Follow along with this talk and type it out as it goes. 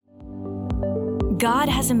God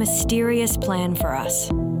has a mysterious plan for us,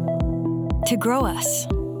 to grow us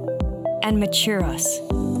and mature us.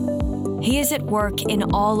 He is at work in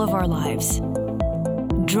all of our lives,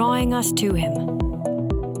 drawing us to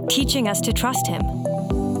Him, teaching us to trust Him,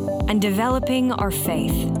 and developing our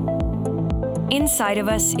faith. Inside of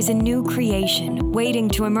us is a new creation waiting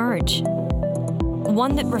to emerge,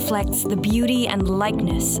 one that reflects the beauty and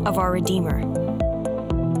likeness of our Redeemer.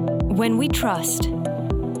 When we trust,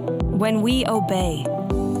 when we obey,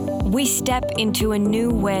 we step into a new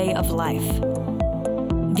way of life.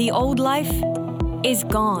 The old life is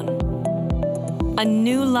gone. A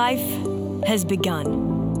new life has begun.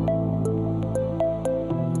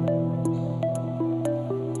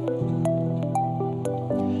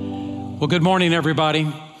 Well, good morning,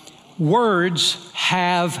 everybody. Words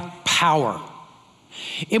have power.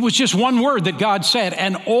 It was just one word that God said,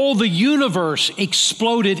 and all the universe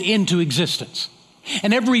exploded into existence.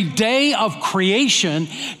 And every day of creation,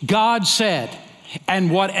 God said,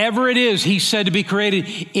 and whatever it is He said to be created,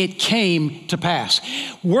 it came to pass.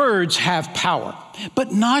 Words have power,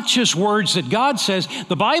 but not just words that God says.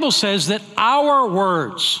 The Bible says that our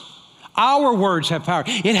words have power.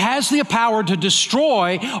 It has the power to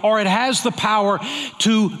destroy, or it has the power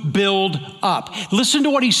to build up. Listen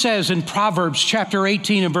to what He says in Proverbs chapter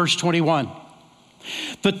 18 and verse 21.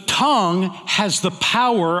 The tongue has the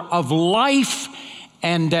power of life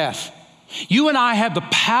and death. You and I have the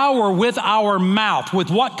power with our mouth, with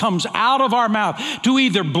what comes out of our mouth, to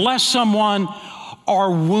either bless someone or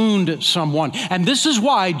wound someone. And this is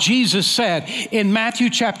why Jesus said in Matthew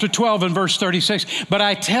chapter 12 and verse 36, but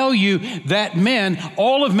I tell you that men,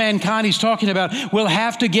 all of mankind He's talking about, will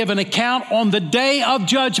have to give an account on the day of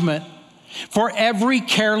judgment for every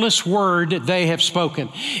careless word they have spoken.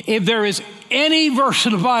 If there is any verse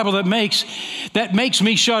in the Bible that makes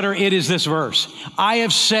me shudder, it is this verse. I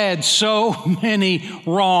have said so many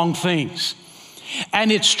wrong things. And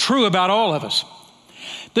it's true about all of us.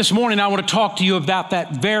 This morning, I want to talk to you about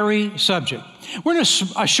that very subject. We're in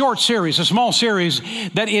a short series, a small series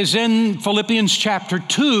that is in Philippians chapter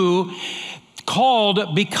 2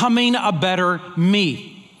 called Becoming a Better Me.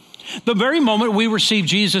 The very moment we receive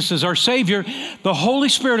Jesus as our Savior, the Holy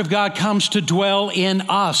Spirit of God comes to dwell in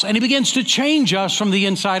us, and He begins to change us from the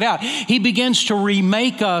inside out. He begins to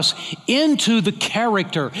remake us into the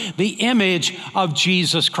character, the image of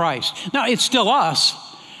Jesus Christ. Now, it's still us.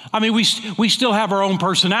 I mean, we still have our own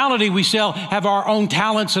personality. We still have our own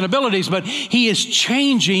talents and abilities, but He is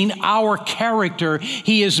changing our character.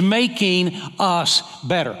 He is making us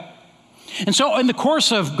better. And so in the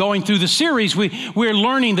course of going through the series, we're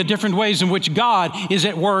learning the different ways in which God is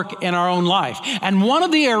at work in our own life. And one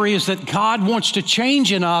of the areas that God wants to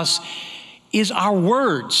change in us is our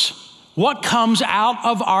words. What comes out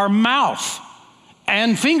of our mouth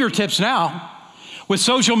and fingertips now. With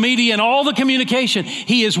social media and all the communication,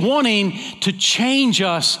 He is wanting to change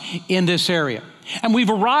us in this area. And we've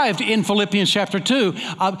arrived in Philippians chapter 2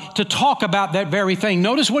 to talk about that very thing.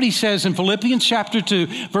 Notice what he says in Philippians chapter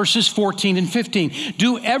 2, verses 14 and 15.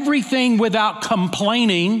 Do everything without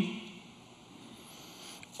complaining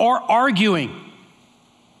or arguing,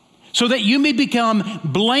 so that you may become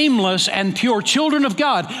blameless and pure children of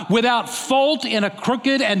God, without fault in a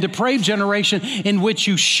crooked and depraved generation in which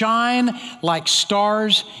you shine like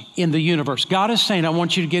stars in the universe. God is saying, I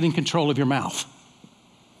want you to get in control of your mouth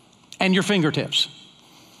and your fingertips.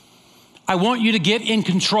 I want you to get in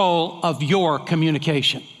control of your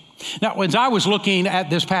communication. Now, as I was looking at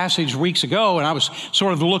this passage weeks ago, and I was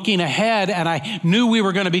sort of looking ahead, and I knew we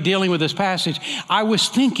were going to be dealing with this passage, I was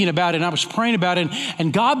thinking about it, and I was praying about it,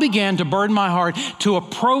 and God began to burden my heart to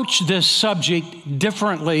approach this subject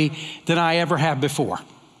differently than I ever have before.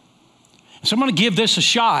 So I'm going to give this a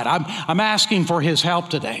shot. I'm asking for His help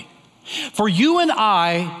today. For you and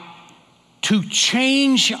I to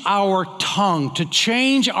change our tongue, to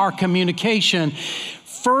change our communication,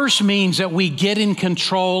 first means that we get in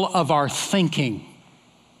control of our thinking.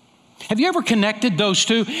 Have you ever connected those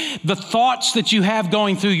two? The thoughts that you have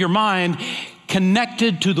going through your mind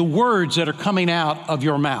connected to the words that are coming out of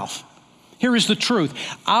your mouth. Here is the truth.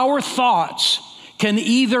 Our thoughts can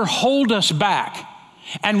either hold us back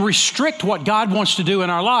and restrict what God wants to do in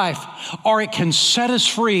our life, or it can set us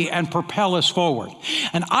free and propel us forward.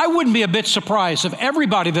 And I wouldn't be a bit surprised if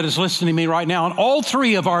everybody that is listening to me right now on all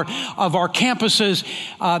three of our campuses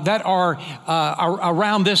that are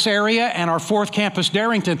around this area, and our fourth campus,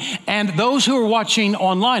 Darrington, and those who are watching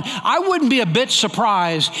online, I wouldn't be a bit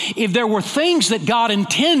surprised if there were things that God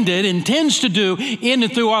intends to do in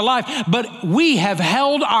and through our life, but we have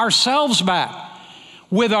held ourselves back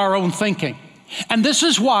with our own thinking. And this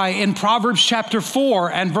is why in Proverbs chapter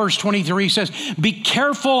 4 and verse 23 says, be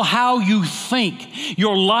careful how you think.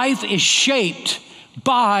 Your life is shaped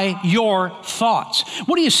by your thoughts.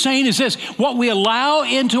 What he is saying is this: what we allow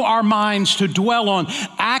into our minds to dwell on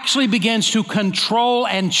actually begins to control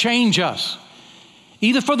and change us,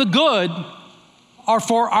 either for the good or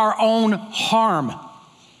for our own harm.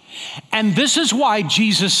 And this is why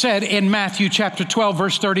Jesus said in Matthew chapter 12,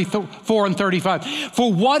 verse 34 and 35,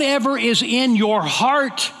 for whatever is in your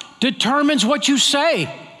heart determines what you say.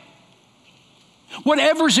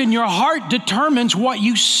 Whatever's in your heart determines what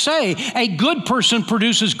you say. A good person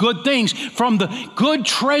produces good things from the good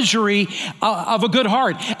treasury of a good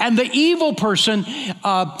heart. And the evil person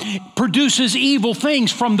produces evil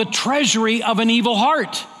things from the treasury of an evil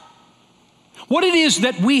heart. What it is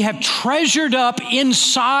that we have treasured up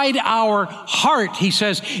inside our heart, he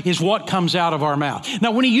says, is what comes out of our mouth.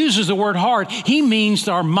 Now, when he uses the word heart, he means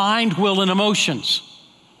our mind, will, and emotions.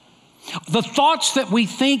 The thoughts that we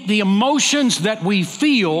think, the emotions that we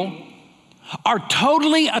feel are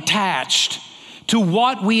totally attached to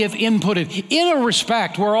what we have inputted. In a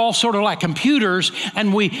respect, we're all sort of like computers,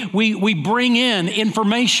 and we bring in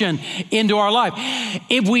information into our life.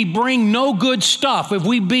 If we bring no good stuff, if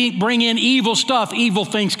we bring in evil stuff, evil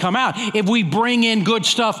things come out. If we bring in good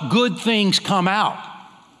stuff, good things come out.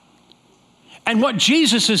 And what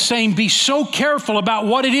Jesus is saying, be so careful about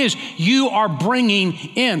what it is you are bringing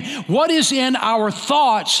in. What is in our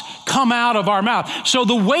thoughts come out of our mouth. So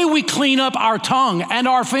the way we clean up our tongue and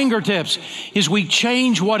our fingertips is we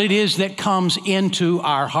change what it is that comes into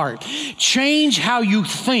our heart. Change how you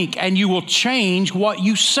think and you will change what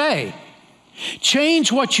you say.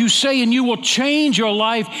 Change what you say and you will change your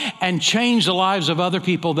life and change the lives of other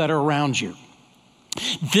people that are around you.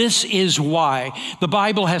 This is why the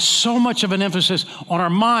Bible has so much of an emphasis on our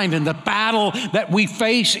mind, and the battle that we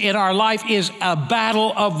face in our life is a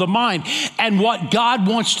battle of the mind. And what God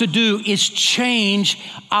wants to do is change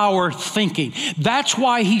our thinking. That's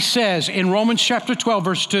why he says in Romans chapter 12,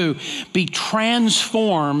 verse 2, be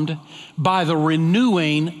transformed by the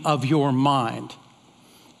renewing of your mind.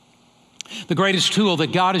 The greatest tool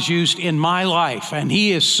that God has used in my life, and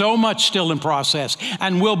he is so much still in process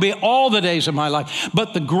and will be all the days of my life,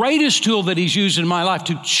 but the greatest tool that he's used in my life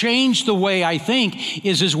to change the way I think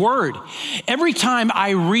is his word. Every time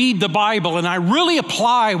I read the Bible and I really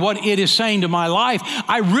apply what it is saying to my life,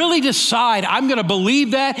 I really decide I'm going to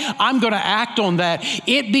believe that, I'm going to act on that.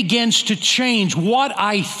 It begins to change what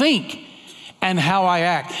I think and how I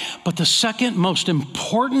act. But the second most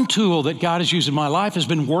important tool that God has used in my life has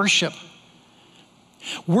been worship.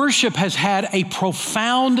 Worship has had a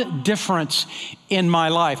profound difference in my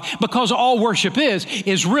life, because all worship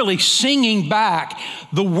is really singing back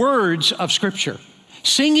the words of Scripture,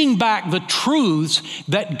 singing back the truths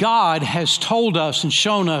that God has told us and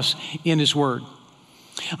shown us in his word.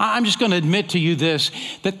 I'm just going to admit to you this,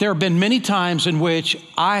 that there have been many times in which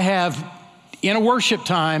I have, in a worship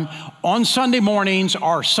time on Sunday mornings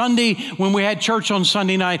or Sunday when we had church on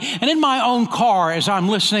Sunday night, and in my own car as I'm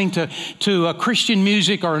listening to Christian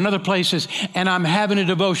music or in other places, and I'm having a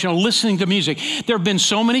devotional, listening to music, there have been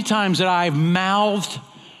so many times that I've mouthed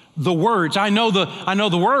the words. I know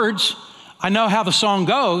the words. I know how the song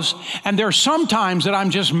goes, and there are some times that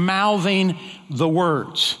I'm just mouthing the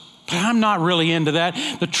words. I'm not really into that.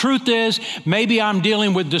 The truth is, maybe I'm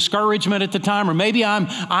dealing with discouragement at the time, or maybe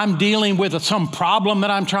I'm dealing with some problem that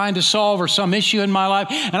I'm trying to solve or some issue in my life,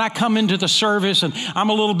 and I come into the service and I'm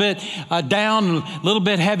a little bit down, a little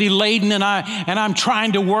bit heavy laden, and I'm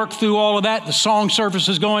trying to work through all of that. The song service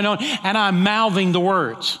is going on, and I'm mouthing the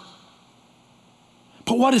words.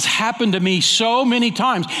 But what has happened to me so many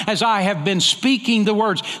times as I have been speaking the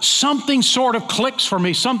words, something sort of clicks for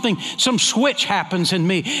me, some switch happens in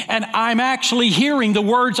me, and I'm actually hearing the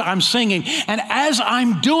words I'm singing. And as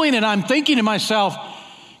I'm doing it, I'm thinking to myself,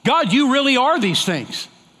 God, you really are these things.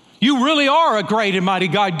 You really are a great and mighty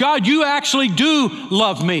God. God, you actually do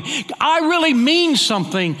love me. I really mean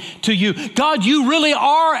something to you. God, you really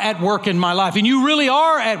are at work in my life, and you really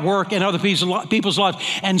are at work in other people's lives.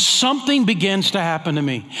 And something begins to happen to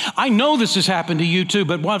me. I know this has happened to you too,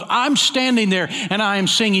 but when I'm standing there and I am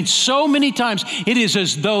singing, so many times it is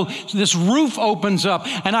as though this roof opens up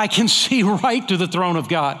and I can see right to the throne of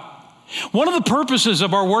God. One of the purposes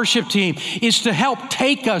of our worship team is to help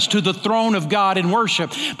take us to the throne of God in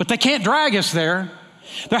worship, but they can't drag us there.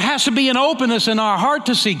 There has to be an openness in our heart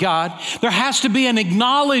to see God. There has to be an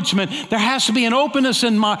acknowledgement. There has to be an openness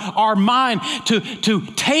in our mind to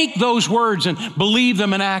take those words and believe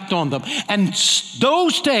them and act on them. And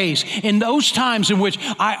those days, in those times in which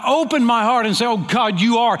I open my heart and say, oh God,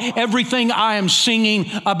 you are everything I am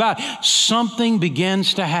singing about, something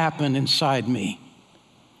begins to happen inside me.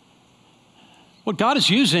 What God is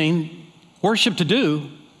using worship to do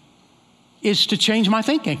is to change my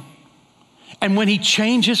thinking. And when he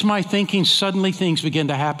changes my thinking, suddenly things begin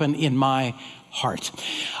to happen in my heart.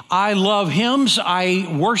 I love hymns.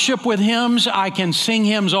 I worship with hymns. I can sing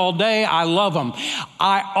hymns all day. I love them.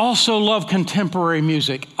 I also love contemporary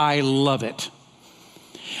music. I love it.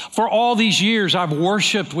 For all these years, I've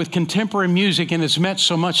worshiped with contemporary music, and it's meant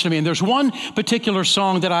so much to me. And there's one particular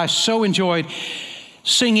song that I so enjoyed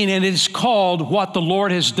singing, and it's called What the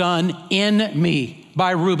Lord Has Done in Me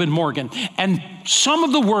by Reuben Morgan. And some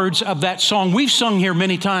of the words of that song we've sung here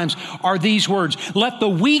many times are these words. Let the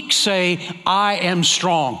weak say, I am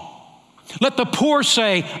strong. Let the poor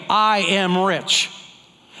say, I am rich.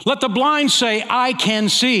 Let the blind say, I can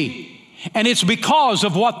see. And it's because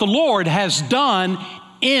of what the Lord has done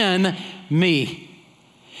in me.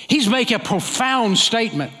 He's making a profound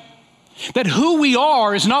statement that who we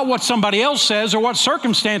are is not what somebody else says or what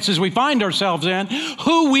circumstances we find ourselves in.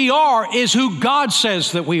 Who we are is who God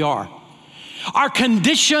says that we are. Our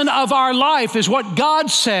condition of our life is what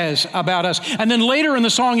God says about us. And then later in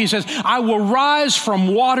the song, he says, I will rise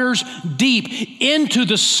from waters deep into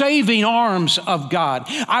the saving arms of God.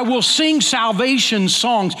 I will sing salvation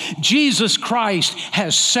songs. Jesus Christ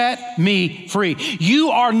has set me free.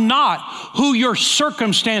 You are not who your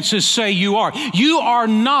circumstances say you are. You are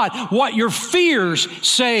not what your fears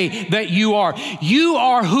say that you are. You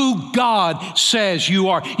are who God says you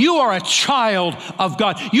are. You are a child of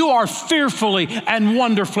God. You are fearfully and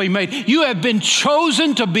wonderfully made. You have been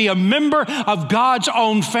chosen to be a member of God's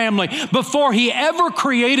own family. Before he ever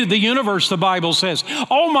created the universe, the Bible says,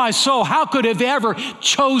 oh my soul, how could he have ever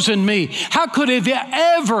chosen me? How could he have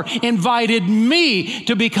ever invited me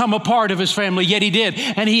to become a part of his family? Yet he did,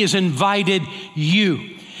 and he has invited you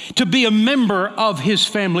to be a member of his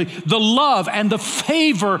family. The love and the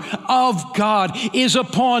favor of God is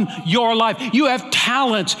upon your life. You have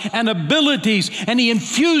talents and abilities, and he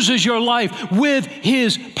infuses your life with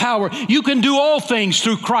his power. You can do all things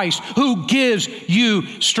through Christ who gives you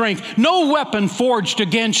strength. No weapon forged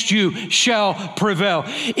against you shall prevail.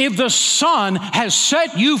 If the Son has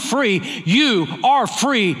set you free, you are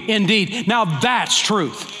free indeed. Now that's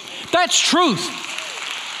truth. That's truth.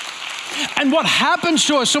 And what happens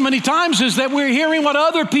to us so many times is that we're hearing what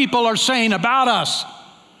other people are saying about us.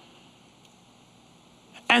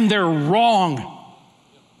 And they're wrong.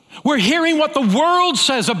 We're hearing what the world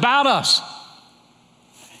says about us.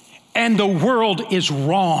 And the world is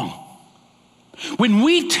wrong. When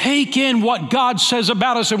we take in what God says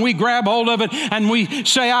about us and we grab hold of it and we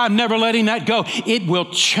say, I'm never letting that go, it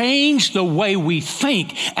will change the way we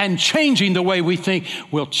think. And changing the way we think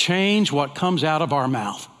will change what comes out of our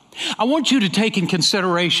mouth. I want you to take in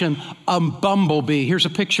consideration a bumblebee. Here's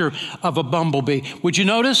a picture of a bumblebee. Would you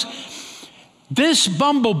notice? This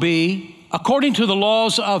bumblebee, according to the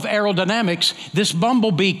laws of aerodynamics, this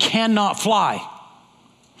bumblebee cannot fly.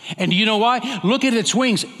 And do you know why? Look at its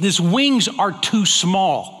wings. His wings are too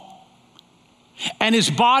small. And his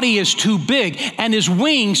body is too big. And his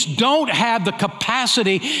wings don't have the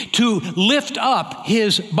capacity to lift up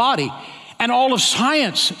his body. And all of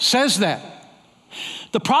science says that.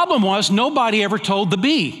 The problem was nobody ever told the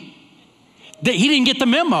bee that he didn't get the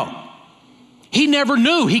memo. He never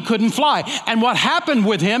knew he couldn't fly. And what happened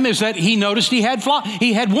with him is that he noticed he had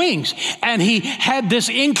wings, and he had this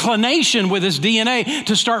inclination with his DNA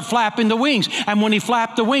to start flapping the wings. And when he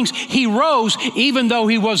flapped the wings, he rose even though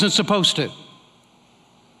he wasn't supposed to.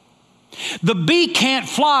 The bee can't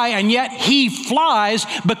fly, and yet he flies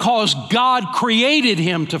because God created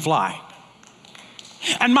him to fly.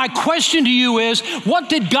 And my question to you is, what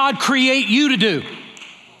did God create you to do?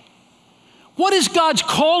 What is God's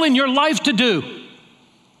call in your life to do?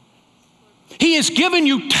 He has given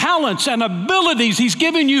you talents and abilities. He's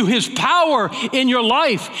given you his power in your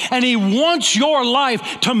life. And he wants your life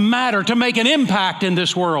to matter, to make an impact in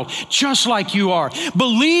this world, just like you are.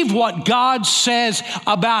 Believe what God says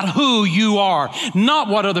about who you are, not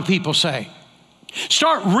what other people say.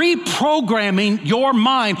 Start reprogramming your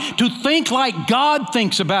mind to think like God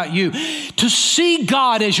thinks about you, to see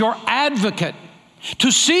God as your advocate,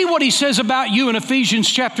 to see what he says about you in Ephesians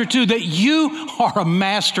chapter 2, that you are a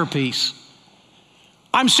masterpiece.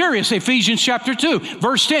 I'm serious. Ephesians chapter 2,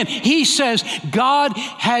 verse 10. He says, God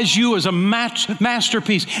has you as a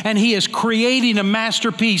masterpiece, and He is creating a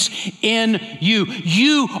masterpiece in you.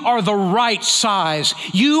 You are the right size.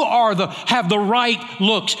 You have the right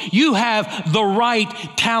looks. You have the right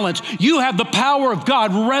talents. You have the power of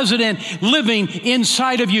God resident, living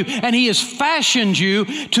inside of you, and He has fashioned you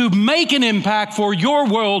to make an impact for your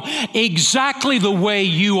world exactly the way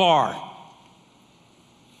you are.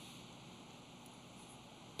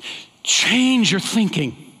 Change your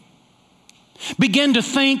thinking. Begin to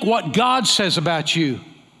think what God says about you,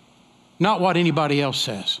 not what anybody else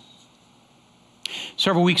says.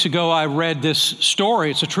 Several weeks ago, I read this story.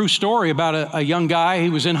 It's a true story about a young guy. He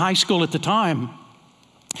was in high school at the time.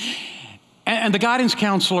 And the guidance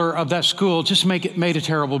counselor of that school just made a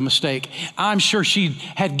terrible mistake. I'm sure she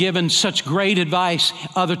had given such great advice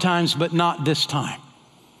other times, but not this time.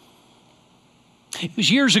 It was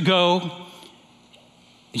years ago.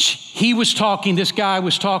 This guy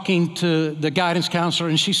was talking to the guidance counselor,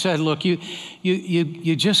 and she said, look,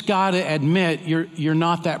 you just got to admit you're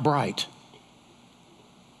not that bright.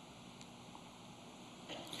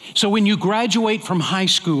 So when you graduate from high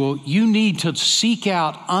school, you need to seek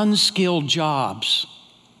out unskilled jobs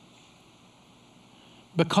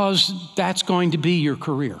because that's going to be your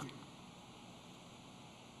career.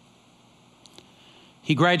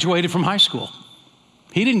 He graduated from high school.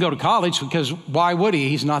 He didn't go to college because why would he?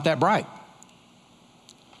 He's not that bright.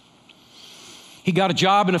 He got a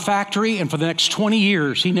job in a factory, and for the next 20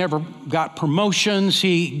 years, he never got promotions.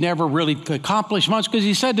 He never really accomplished much because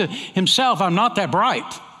he said to himself, I'm not that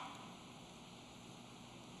bright.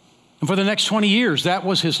 And for the next 20 years, that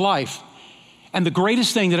was his life. And the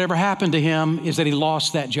greatest thing that ever happened to him is that he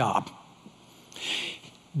lost that job.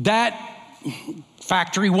 That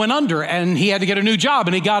factory went under and he had to get a new job,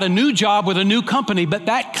 and he got a new job with a new company. But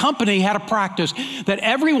that company had a practice that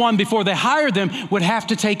everyone before they hired them would have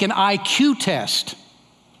to take an IQ test.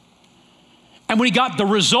 And when he got the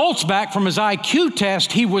results back from his IQ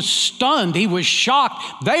test, he was stunned. He was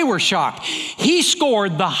shocked. They were shocked. He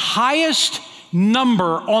scored the highest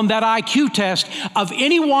number on that IQ test of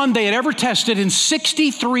anyone they had ever tested in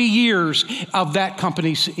 63 years of that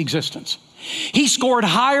company's existence. He scored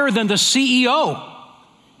higher than the CEO.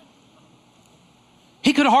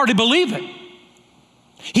 He could hardly believe it.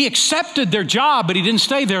 He accepted their job, but he didn't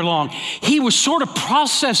stay there long. He was sort of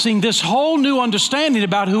processing this whole new understanding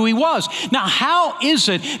about who he was. Now, how is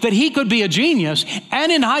it that he could be a genius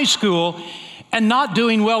and in high school and not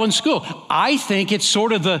doing well in school? I think it's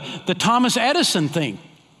sort of the Thomas Edison thing,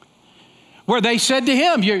 where they said to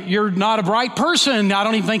him, you're not a bright person. I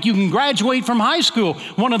don't even think you can graduate from high school.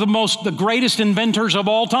 One of the greatest inventors of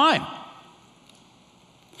all time.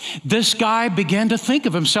 This guy began to think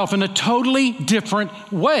of himself in a totally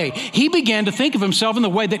different way. He began to think of himself in the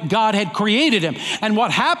way that God had created him. And what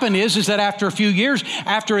happened is that after a few years,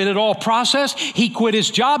 after it had all processed, he quit his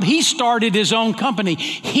job. He started his own company.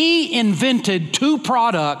 He invented 2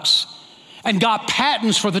 products and got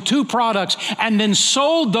patents for the 2 products and then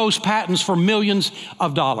sold those patents for millions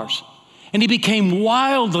of dollars. And he became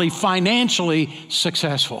wildly financially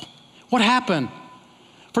successful. What happened?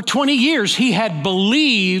 For 20 years, he had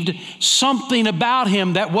believed something about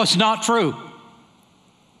him that was not true.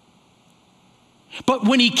 But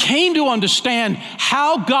when he came to understand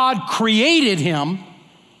how God created him,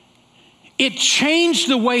 it changed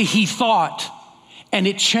the way he thought, and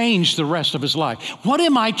it changed the rest of his life. What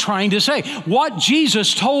am I trying to say? What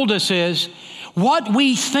Jesus told us is, what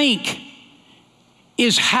we think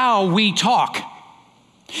is how we talk.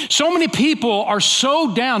 So many people are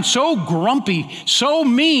so down, so grumpy, so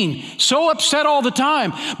mean, so upset all the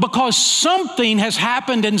time because something has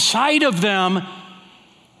happened inside of them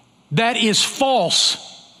that is false.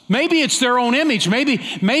 Maybe it's their own image.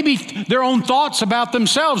 Maybe their own thoughts about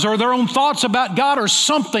themselves or their own thoughts about God or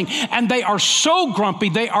something. And they are so grumpy.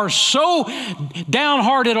 They are so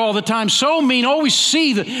downhearted all the time, so mean, always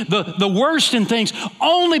see the worst in things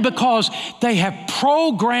only because they have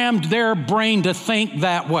programmed their brain to think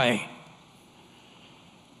that way.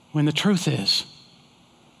 When the truth is,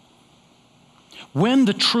 when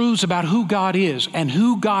the truths about who God is and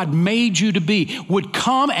who God made you to be would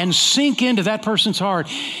come and sink into that person's heart,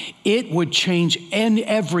 it would change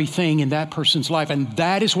everything in that person's life. And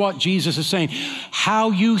that is what Jesus is saying.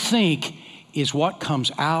 How you think is what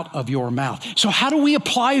comes out of your mouth. So how do we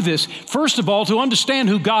apply this? First of all, to understand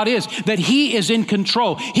who God is, that He is in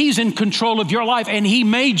control. He's in control of your life, and He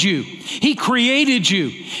made you. He created you.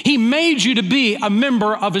 He made you to be a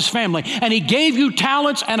member of His family, and He gave you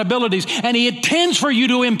talents and abilities, and He intends for you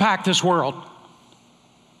to impact this world.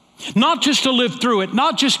 Not just to live through it,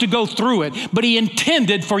 not just to go through it, but He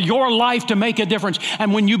intended for your life to make a difference.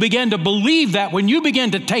 And when you begin to believe that, when you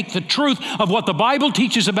begin to take the truth of what the Bible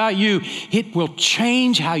teaches about you, it will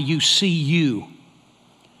change how you see you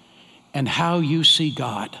and how you see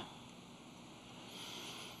God.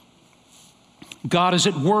 God is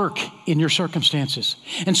at work in your circumstances.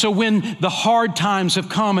 And so when the hard times have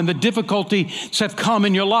come and the difficulties have come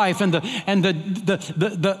in your life and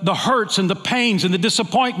the hurts and the pains and the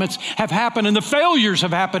disappointments have happened and the failures have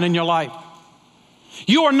happened in your life,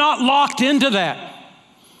 you are not locked into that.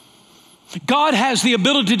 God has the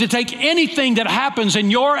ability to take anything that happens in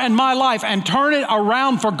your and my life and turn it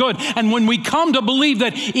around for good. And when we come to believe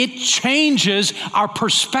that, it changes our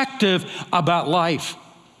perspective about life.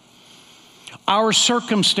 Our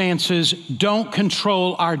circumstances don't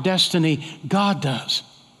control our destiny. God does.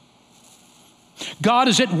 God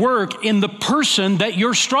is at work in the person that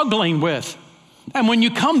you're struggling with. And when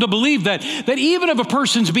you come to believe that even if a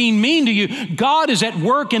person's being mean to you, God is at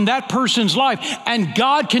work in that person's life and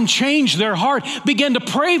God can change their heart, begin to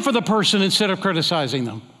pray for the person instead of criticizing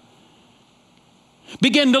them.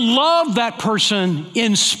 Begin to love that person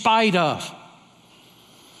in spite of.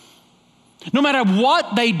 No matter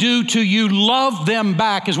what they do to you, love them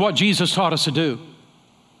back is what Jesus taught us to do.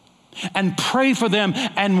 And pray for them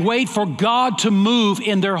and wait for God to move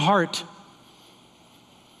in their heart.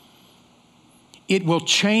 It will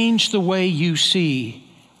change the way you see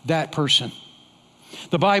that person.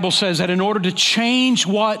 The Bible says that in order to change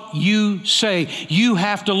what you say, you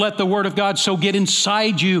have to let the Word of God so get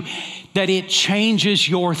inside you that it changes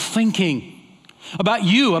your thinking. About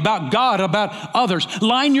you, about God, about others.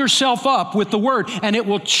 Line yourself up with the Word and it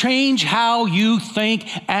will change how you think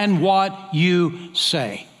and what you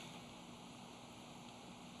say.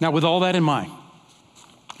 Now, with all that in mind,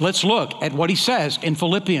 let's look at what he says in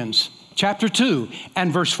Philippians chapter 2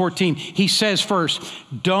 and verse 14. He says first,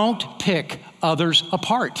 don't pick others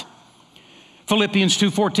apart. Philippians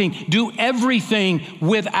 2:14, do everything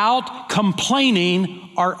without complaining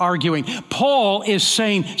or arguing. Paul is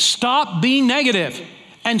saying, stop being negative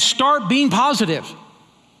and start being positive.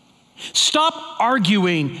 Stop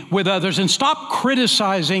arguing with others and stop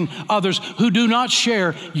criticizing others who do not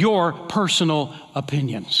share your personal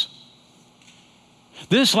opinions.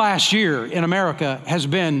 This last year in America has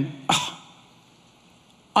been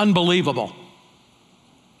unbelievable.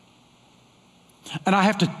 And I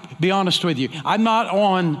have to be honest with you. I'm not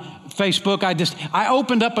on Facebook. I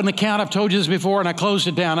opened up an account. I've told you this before, and I closed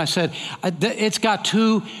it down. I said, it's got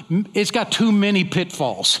too many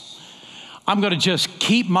pitfalls. I'm going to just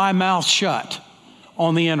keep my mouth shut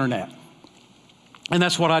on the internet. And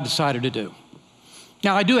that's what I decided to do.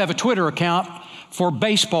 Now, I do have a Twitter account for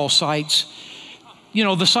baseball sites, you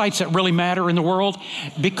know, the sites that really matter in the world,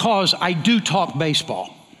 because I do talk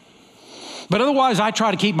baseball. But otherwise, I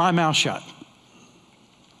try to keep my mouth shut.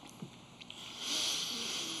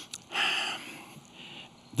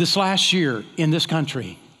 This last year in this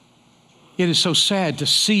country, it is so sad to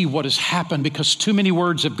see what has happened because too many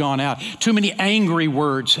words have gone out. Too many angry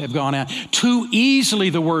words have gone out. Too easily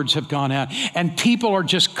the words have gone out. And people are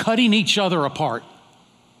just cutting each other apart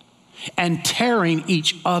and tearing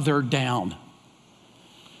each other down.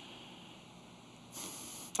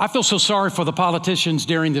 I feel so sorry for the politicians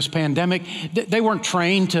during this pandemic. They weren't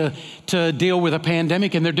trained to deal with a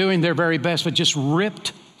pandemic, and they're doing their very best, but just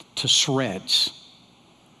ripped to shreds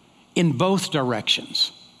in both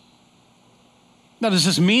directions. Now, does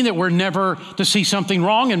this mean that we're never to see something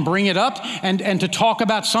wrong and bring it up and to talk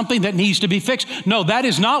about something that needs to be fixed? No, that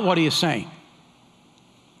is not what he is saying.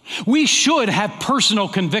 We should have personal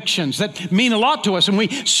convictions that mean a lot to us, and we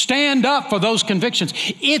stand up for those convictions.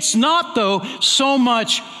 It's not, though, so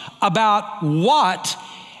much about what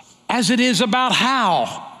as it is about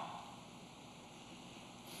how.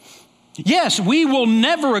 Yes, we will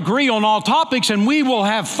never agree on all topics, and we will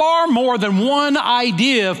have far more than one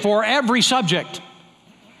idea for every subject.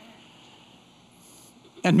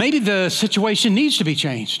 And maybe the situation needs to be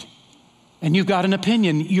changed, and you've got an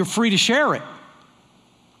opinion. You're free to share it.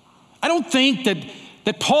 I don't think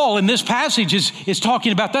that Paul in this passage is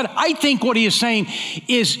talking about that. I think what he is saying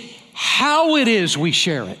is how it is we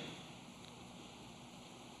share it.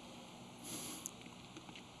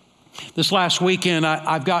 This last weekend,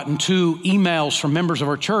 I've gotten 2 emails from members of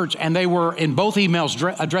our church, and they were in both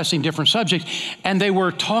emails addressing different subjects, and they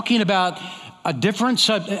were talking about a different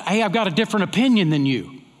subject. Hey, I've got a different opinion than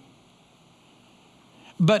you.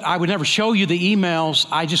 But I would never show you the emails.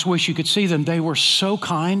 I just wish you could see them. They were so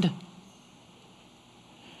kind.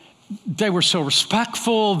 They were so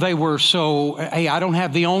respectful. They were so, hey, I don't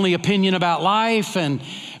have the only opinion about life,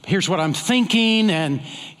 here's what I'm thinking, and,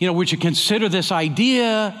 would you consider this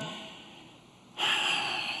idea?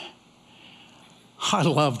 I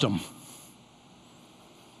loved them.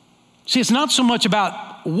 See, it's not so much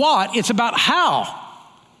about what, it's about how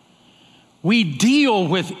we deal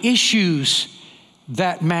with issues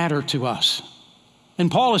that matter to us. And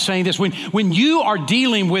Paul is saying this, when you are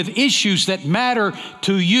dealing with issues that matter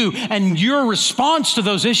to you, and your response to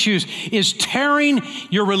those issues is tearing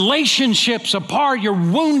your relationships apart, you're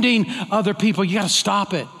wounding other people, you got to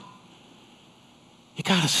stop it. You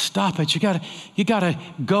got to stop it. You got to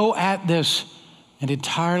go at this an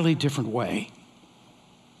entirely different way.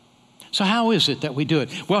 So how is it that we do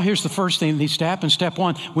it? Well, here's the first thing that needs to happen. Step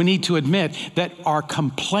one, we need to admit that our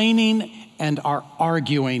complaining and our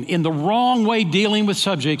arguing in the wrong way dealing with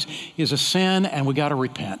subjects is a sin, and we got to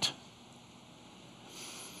repent.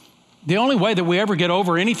 The only way that we ever get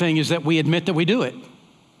over anything is that we admit that we do it.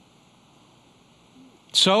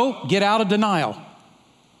 So get out of denial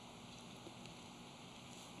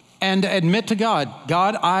and admit to God,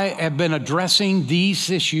 God, I have been addressing these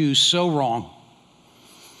issues so wrong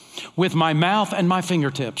with my mouth and my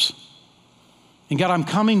fingertips. And God, I'm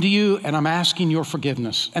coming to you and I'm asking your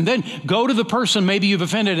forgiveness. And then go to the person maybe you've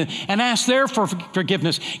offended and ask their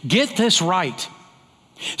forgiveness. Get this right.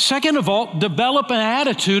 Second of all, develop an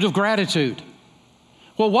attitude of gratitude.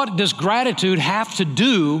 Well, what does gratitude have to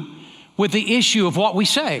do with the issue of what we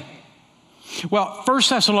say? Well, 1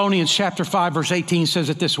 Thessalonians chapter 5, verse 18 says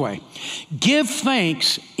it this way. Give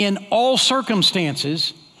thanks in all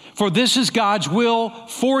circumstances, for this is God's will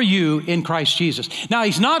for you in Christ Jesus. Now,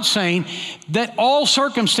 he's not saying that all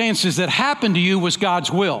circumstances that happened to you was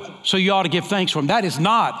God's will, so you ought to give thanks for them. That is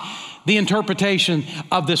not the interpretation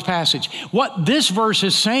of this passage. What this verse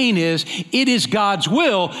is saying is, it is God's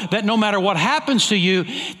will that no matter what happens to you,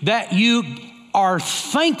 that you are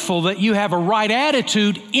thankful that you have a right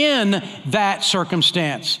attitude in that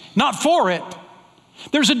circumstance, not for it.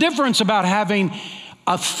 There's a difference about having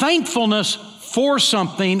a thankfulness for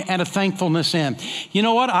something and a thankfulness in. You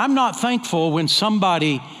know what? I'm not thankful when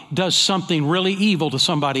somebody does something really evil to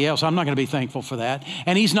somebody else. I'm not going to be thankful for that.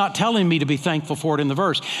 And he's not telling me to be thankful for it in the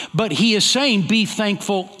verse. But he is saying be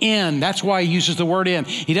thankful in. That's why he uses the word in.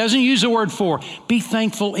 He doesn't use the word for. Be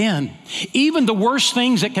thankful in. Even the worst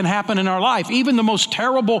things that can happen in our life, even the most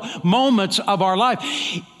terrible moments of our life,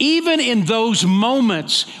 even in those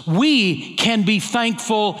moments, we can be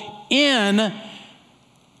thankful in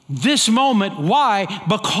this moment. Why?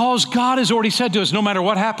 Because God has already said to us, no matter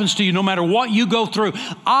what happens to you, no matter what you go through,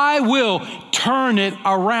 I will turn it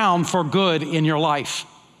around for good in your life.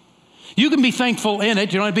 You can be thankful in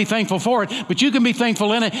it. You don't have to be thankful for it, but you can be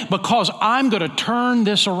thankful in it because I'm going to turn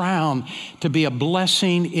this around to be a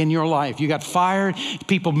blessing in your life. You got fired.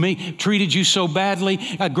 People treated you so badly.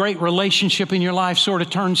 A great relationship in your life sort of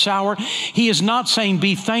turned sour. He is not saying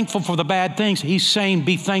be thankful for the bad things. He's saying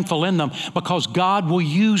be thankful in them because God will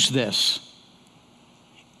use this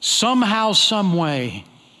somehow, some way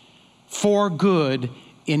for good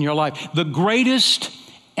in your life. The greatest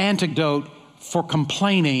antidote for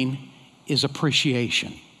complaining is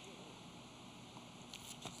appreciation.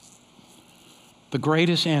 The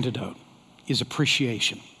greatest antidote is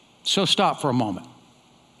appreciation. So stop for a moment.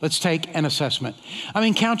 Let's take an assessment.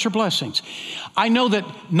 Count your blessings. I know that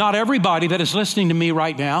not everybody that is listening to me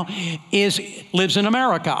right now lives in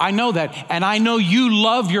America. I know that. And I know you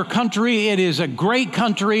love your country. It is a great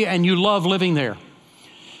country and you love living there.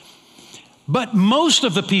 But most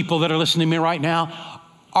of the people that are listening to me right now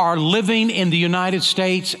are living in the United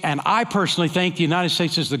States, and I personally think the United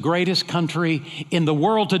States is the greatest country in the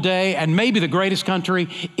world today, and maybe the greatest country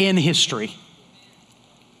in history.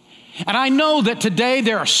 And I know that today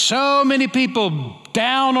there are so many people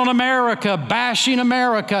down on America, bashing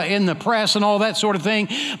America in the press and all that sort of thing.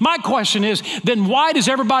 My question is, then why does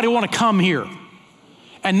everybody want to come here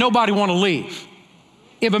and nobody want to leave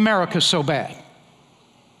if America's so bad?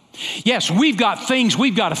 Yes, we've got things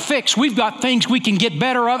we've got to fix. We've got things we can get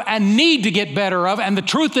better of and need to get better of. And the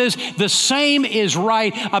truth is, the same is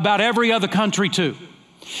right about every other country too.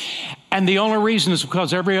 And the only reason is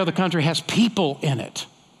because every other country has people in it.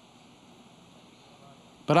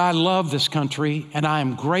 But I love this country and I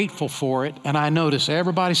am grateful for it. And I notice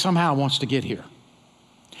everybody somehow wants to get here.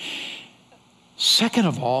 Second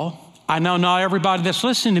of all, I know not everybody that's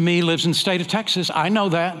listening to me lives in the state of Texas. I know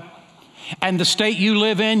that. And the state you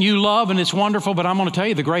live in, you love, and it's wonderful, but I'm going to tell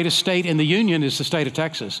you the greatest state in the union is the state of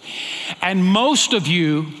Texas. And most of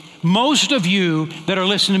you that are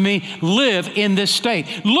listening to me live in this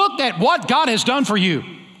state. Look at what God has done for you.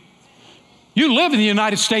 You live in the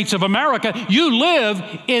United States of America. You live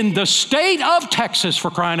in the state of Texas,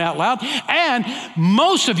 for crying out loud. And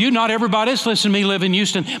most of you, not everybody that's listening to me live in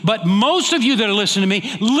Houston, but most of you that are listening to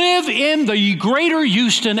me live in the greater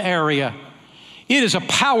Houston area. It is a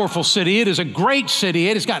powerful city. It is a great city.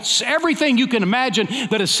 It has got everything you can imagine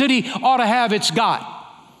that a city ought to have, it's got.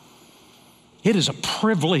 It is a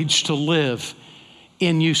privilege to live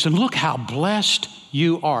in Houston. Look how blessed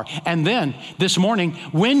you are. And then this morning,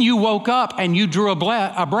 when you woke up and you drew a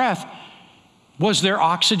breath, was there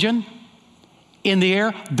oxygen in the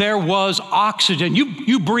air? There was oxygen.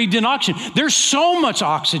 You breathed in oxygen. There's so much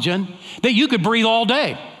oxygen that you could breathe all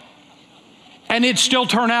day, and it'd still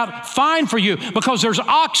turn out fine for you because there's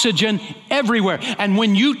oxygen everywhere. And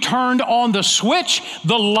when you turned on the switch,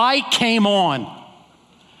 the light came on.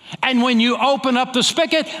 And when you open up the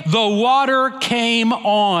spigot, the water came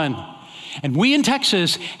on. And we in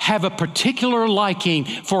Texas have a particular liking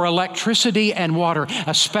for electricity and water,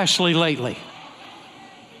 especially lately.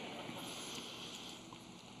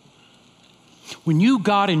 When you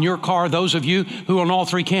got in your car, those of you who on all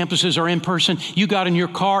three campuses are in person, you got in your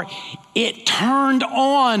car, it turned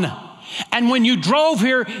on. And when you drove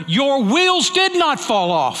here, your wheels did not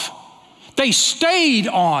fall off. They stayed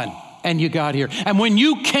on, and you got here. And when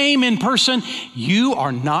you came in person, you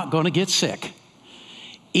are not going to get sick,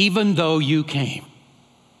 even though you came.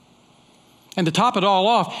 And to top it all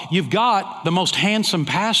off, you've got the most handsome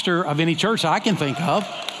pastor of any church I can think of.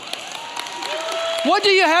 What do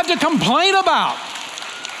you have to complain about?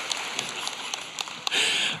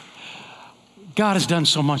 God has done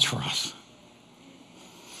so much for us.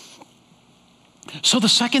 So the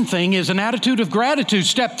second thing is an attitude of gratitude.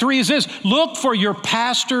 Step 3 is this: look for your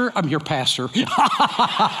pastor. I'm your pastor.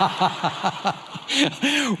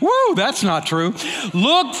 Woo, that's not true.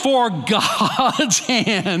 Look for God's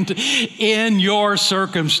hand in your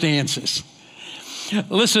circumstances.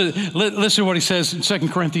 Listen to what he says in 2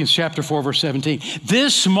 Corinthians chapter 4, verse 17.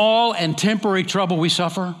 This small and temporary trouble we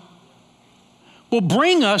suffer will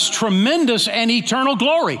bring us tremendous and eternal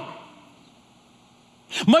glory,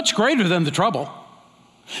 much greater than the trouble.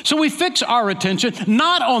 So we fix our attention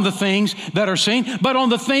not on the things that are seen, but on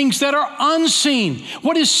the things that are unseen.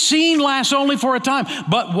 What is seen lasts only for a time,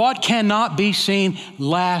 but what cannot be seen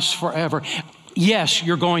lasts forever. Yes,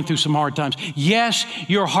 you're going through some hard times. Yes,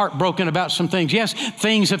 you're heartbroken about some things. Yes,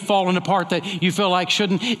 things have fallen apart that you feel like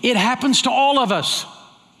shouldn't. It happens to all of us.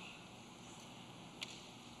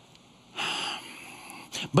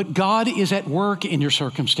 But God is at work in your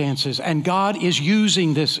circumstances, and God is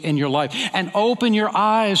using this in your life. And open your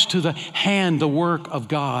eyes to the work of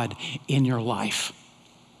God in your life.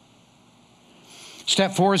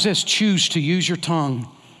 Step 4 is this: choose to use your tongue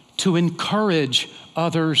to encourage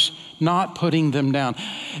others, not putting them down.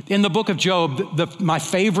 In the book of Job,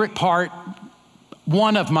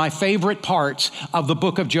 one of my favorite parts of the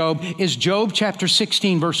book of Job is Job chapter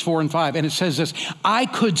 16, verse 4 and 5. And it says this: I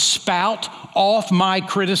could spout off my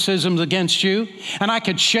criticisms against you, and I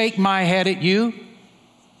could shake my head at you,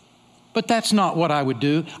 but that's not what I would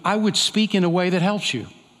do. I would speak in a way that helps you.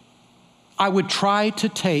 I would try to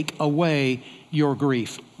take away your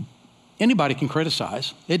grief. Anybody can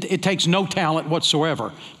criticize. It takes no talent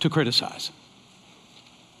whatsoever to criticize.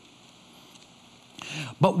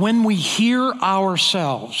 But when we hear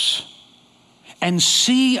ourselves and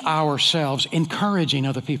see ourselves encouraging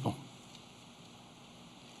other people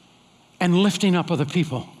and lifting up other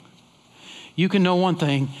people, you can know one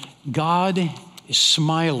thing: God is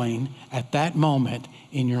smiling at that moment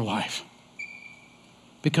in your life,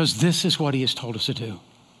 because this is what He has told us to do.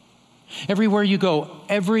 Everywhere you go,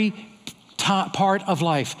 every part of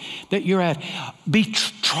life that you're at, be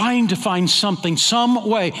trying to find something, some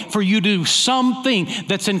way for you to do something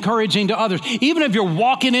that's encouraging to others. Even if you're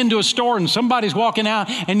walking into a store and somebody's walking out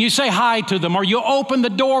and you say hi to them, or you open the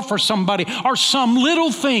door for somebody, or some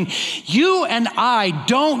little thing. You and I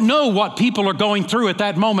don't know what people are going through at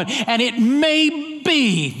that moment, and it may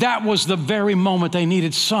be that was the very moment they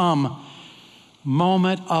needed some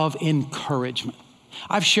moment of encouragement.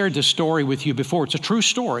 I've shared this story with you before. It's a true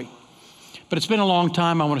story, but it's been a long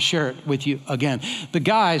time. I want to share it with you again. The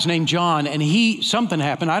guy's named John, and something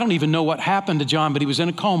happened. I don't even know what happened to John, but he was in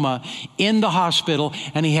a coma in the hospital,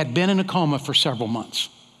 and he had been in a coma for several months.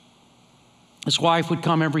 His wife would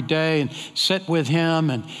come every day and sit with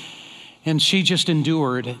him, and she just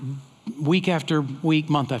endured week after week,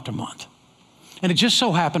 month after month. And it just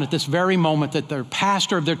so happened at this very moment that the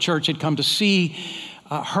pastor of their church had come to see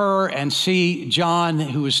her and see John,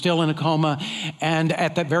 who was still in a coma. And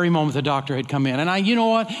at that very moment, the doctor had come in. And you know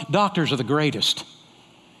what? Doctors are the greatest.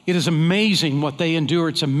 It is amazing what they endure.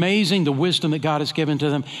 It's amazing the wisdom that God has given to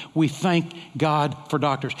them. We thank God for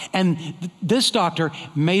doctors. And this doctor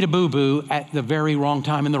made a boo-boo at the very wrong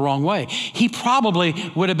time in the wrong way. He probably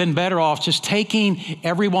would have been better off just taking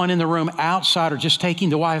everyone in the room outside or just taking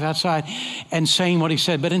the wife outside and saying what he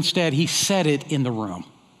said. But instead, he said it in the room.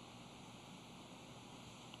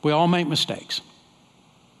 We all make mistakes.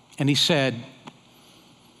 And he said,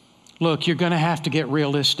 look, you're going to have to get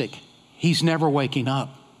realistic. He's never waking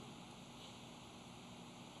up.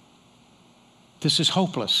 This is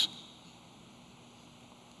hopeless.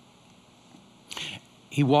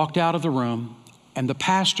 He walked out of the room, and the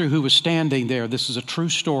pastor who was standing there, this is a true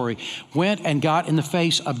story, went and got in the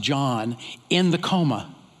face of John in the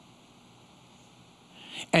coma.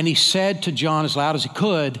 And he said to John as loud as he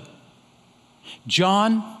could,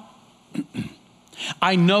 John,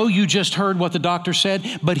 I know you just heard what the doctor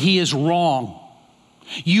said, but he is wrong.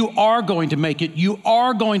 You are going to make it. You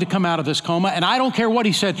are going to come out of this coma. And I don't care what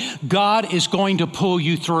he said. God is going to pull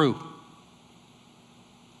you through.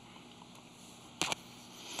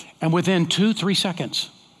 And within 2-3 seconds,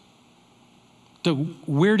 the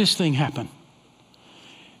weirdest thing happened.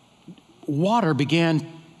 Water began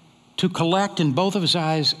to collect in both of his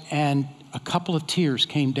eyes, and a couple of tears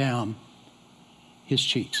came down his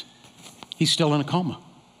cheeks. He's still in a coma.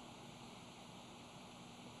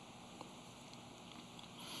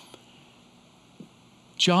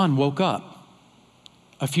 John woke up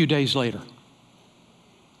a few days later.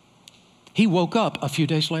 He woke up a few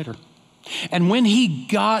days later. And when he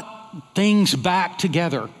got things back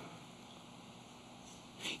together,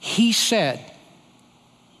 he said,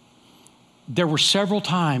 there were several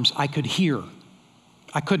times I could hear.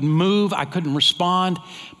 I couldn't move, I couldn't respond,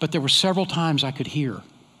 but there were several times I could hear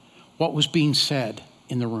what was being said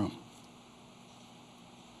in the room.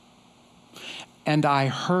 And I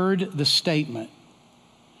heard the statement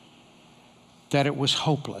that it was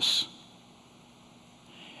hopeless.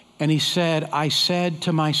 And he said, I said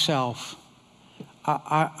to myself,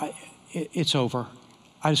 it's over.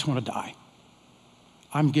 I just want to die.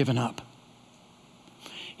 I'm giving up.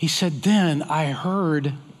 He said, then I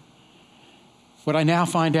heard what I now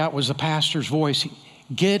find out was the pastor's voice.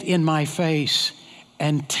 Get in my face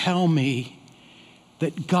and tell me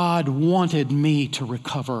that God wanted me to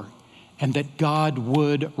recover and that God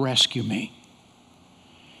would rescue me.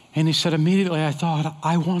 And he said, immediately I thought,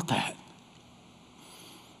 I want that.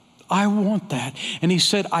 I want that. And he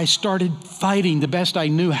said, I started fighting the best I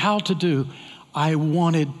knew how to do. I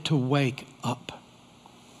wanted to wake up.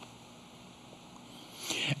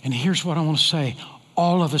 And here's what I want to say.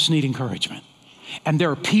 All of us need encouragement. And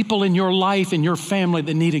there are people in your life, in your family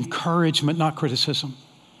that need encouragement, not criticism.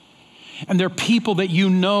 And there are people that you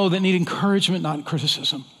know that need encouragement, not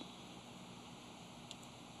criticism.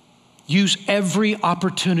 Use every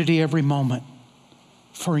opportunity, every moment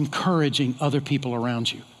for encouraging other people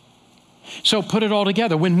around you. So put it all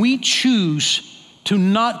together. When we choose to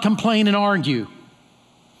not complain and argue,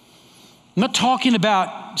 I'm not talking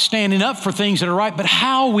about standing up for things that are right, but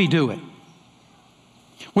how we do it.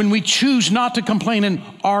 When we choose not to complain and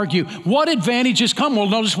argue, what advantages come? Well,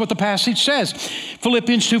 notice what the passage says.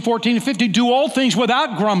 Philippians 2:14-15, do all things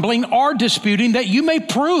without grumbling or disputing, that you may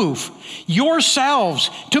prove yourselves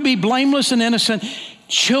to be blameless and innocent,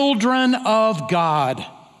 children of God,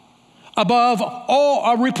 above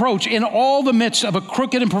all reproach, in all the midst of a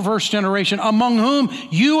crooked and perverse generation, among whom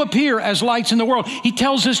you appear as lights in the world. He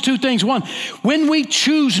tells us two things. One, when we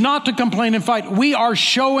choose not to complain and fight, we are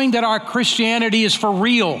showing that our Christianity is for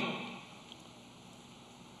real.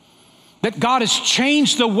 That God has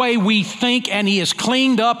changed the way we think and He has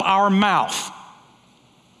cleaned up our mouth.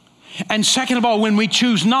 And second of all, when we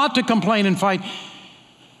choose not to complain and fight,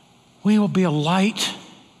 we will be a light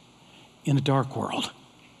in a dark world.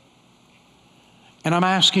 And I'm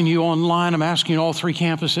asking you online, I'm asking you all 3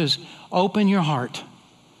 campuses, open your heart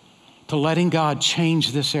to letting God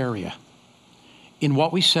change this area in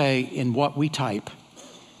what we say, in what we type.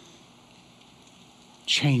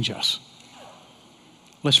 Change us.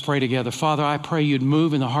 Let's pray together. Father, I pray you'd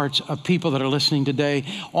move in the hearts of people that are listening today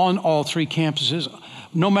on all 3 campuses,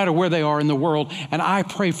 no matter where they are in the world. And I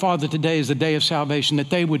pray, Father, today is the day of salvation, that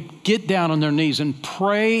they would get down on their knees and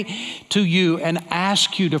pray to you and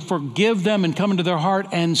ask you to forgive them and come into their heart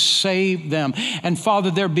and save them. And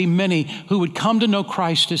Father, there be many who would come to know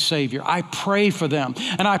Christ as Savior. I pray for them.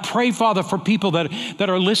 And I pray, Father, for people that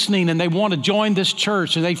are listening and they want to join this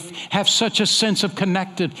church and they have such a sense of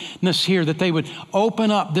connectedness here that they would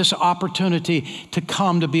open up this opportunity to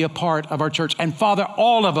come to be a part of our church. And Father,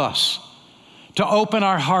 all of us, to open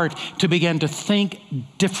our heart to begin to think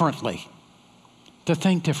differently. To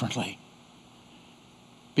think differently.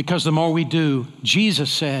 Because the more we do,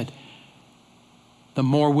 Jesus said, the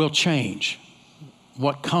more we'll change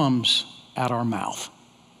what comes out our mouth.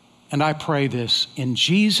 And I pray this in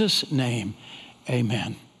Jesus' name,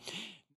 amen.